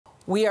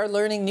We are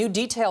learning new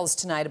details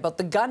tonight about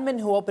the gunman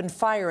who opened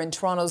fire in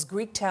Toronto's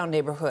Greektown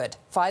neighborhood.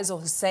 Faisal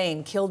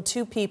Hussein killed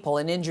 2 people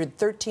and injured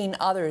 13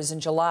 others in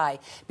July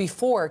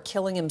before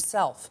killing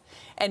himself.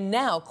 And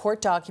now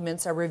court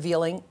documents are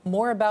revealing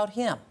more about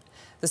him.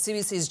 The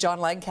CBC's John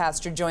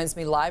Lancaster joins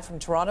me live from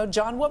Toronto.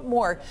 John, what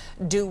more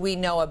do we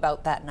know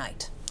about that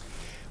night?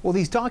 Well,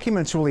 these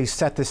documents really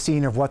set the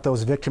scene of what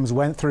those victims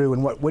went through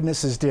and what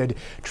witnesses did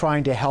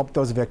trying to help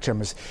those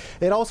victims.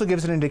 It also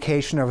gives an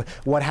indication of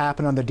what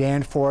happened on the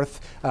Danforth,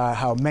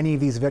 how many of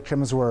these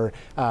victims were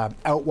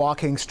out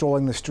walking,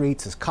 strolling the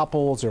streets as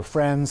couples or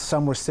friends.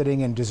 Some were sitting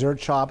in dessert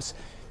shops.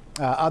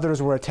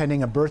 Others were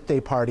attending a birthday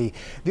party.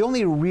 The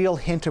only real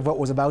hint of what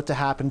was about to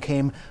happen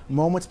came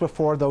moments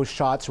before those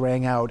shots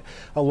rang out.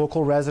 A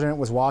local resident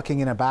was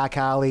walking in a back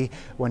alley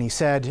when he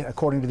said,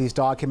 according to these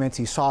documents,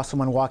 he saw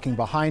someone walking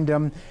behind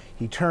him.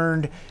 He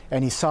turned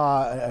and he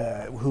saw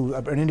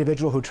an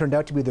individual who turned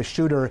out to be the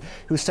shooter,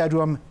 who said to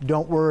him,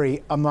 "Don't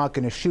worry, I'm not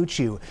going to shoot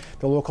you."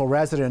 The local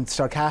resident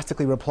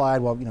sarcastically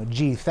replied, "Well,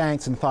 gee,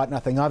 thanks," and thought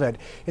nothing of it,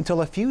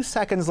 until a few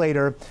seconds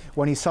later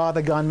when he saw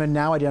the gunman,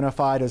 now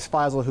identified as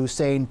Faisal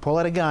Hussein, pull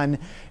out a gun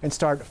and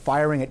start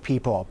firing at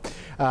people.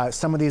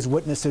 Some of these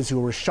witnesses who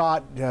were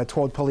shot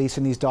told police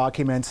in these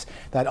documents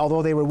that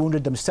although they were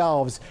wounded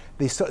themselves,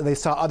 they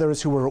saw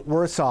others who were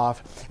worse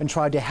off and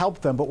tried to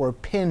help them but were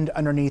pinned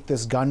underneath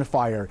this gunfire.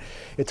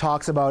 It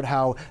talks about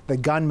how the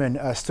gunman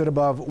stood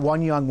above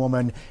one young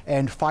woman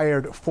and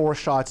fired 4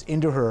 shots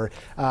into her,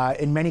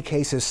 in many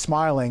cases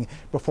smiling,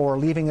 before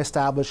leaving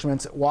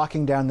establishments,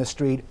 walking down the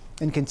street,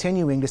 and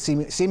continuing to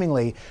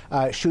seemingly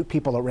shoot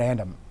people at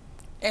random.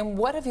 And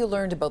what have you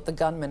learned about the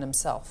gunman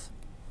himself?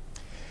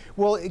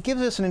 Well, it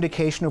gives us an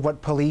indication of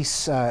what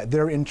police,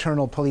 their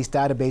internal police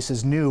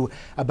databases knew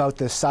about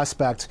this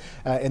suspect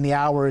in the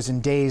hours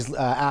and days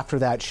after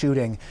that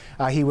shooting.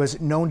 He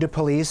was known to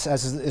police,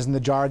 as is in the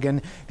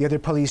jargon. The other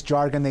police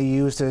jargon they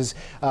used is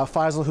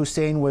Faisal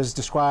Hussein was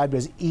described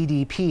as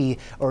EDP,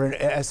 or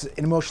as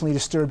an emotionally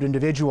disturbed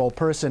individual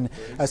person,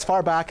 as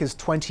far back as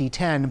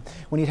 2010,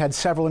 when he'd had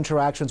several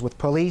interactions with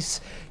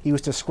police. He was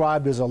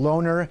described as a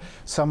loner,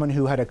 someone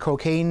who had a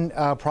cocaine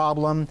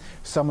problem,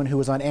 someone who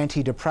was on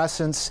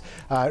antidepressants.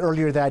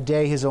 Earlier that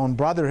day, his own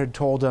brother had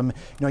told him,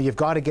 you've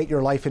got to get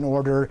your life in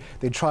order.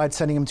 They tried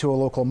sending him to a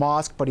local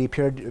mosque, but he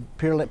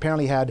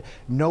apparently had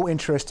no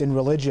interest in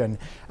religion,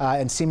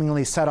 and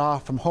seemingly set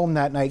off from home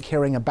that night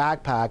carrying a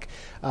backpack.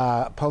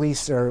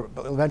 Police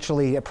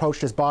eventually approached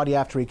his body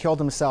after he killed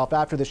himself.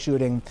 After the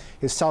shooting,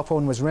 his cell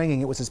phone was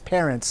ringing. It was his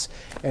parents,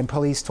 and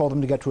police told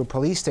him to get to a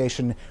police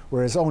station,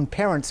 where his own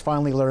parents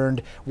finally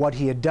learned what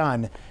he had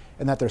done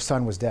and that their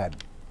son was dead.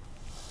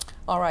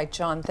 All right,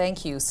 John,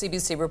 thank you.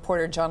 CBC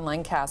reporter John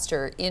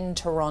Lancaster in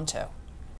Toronto.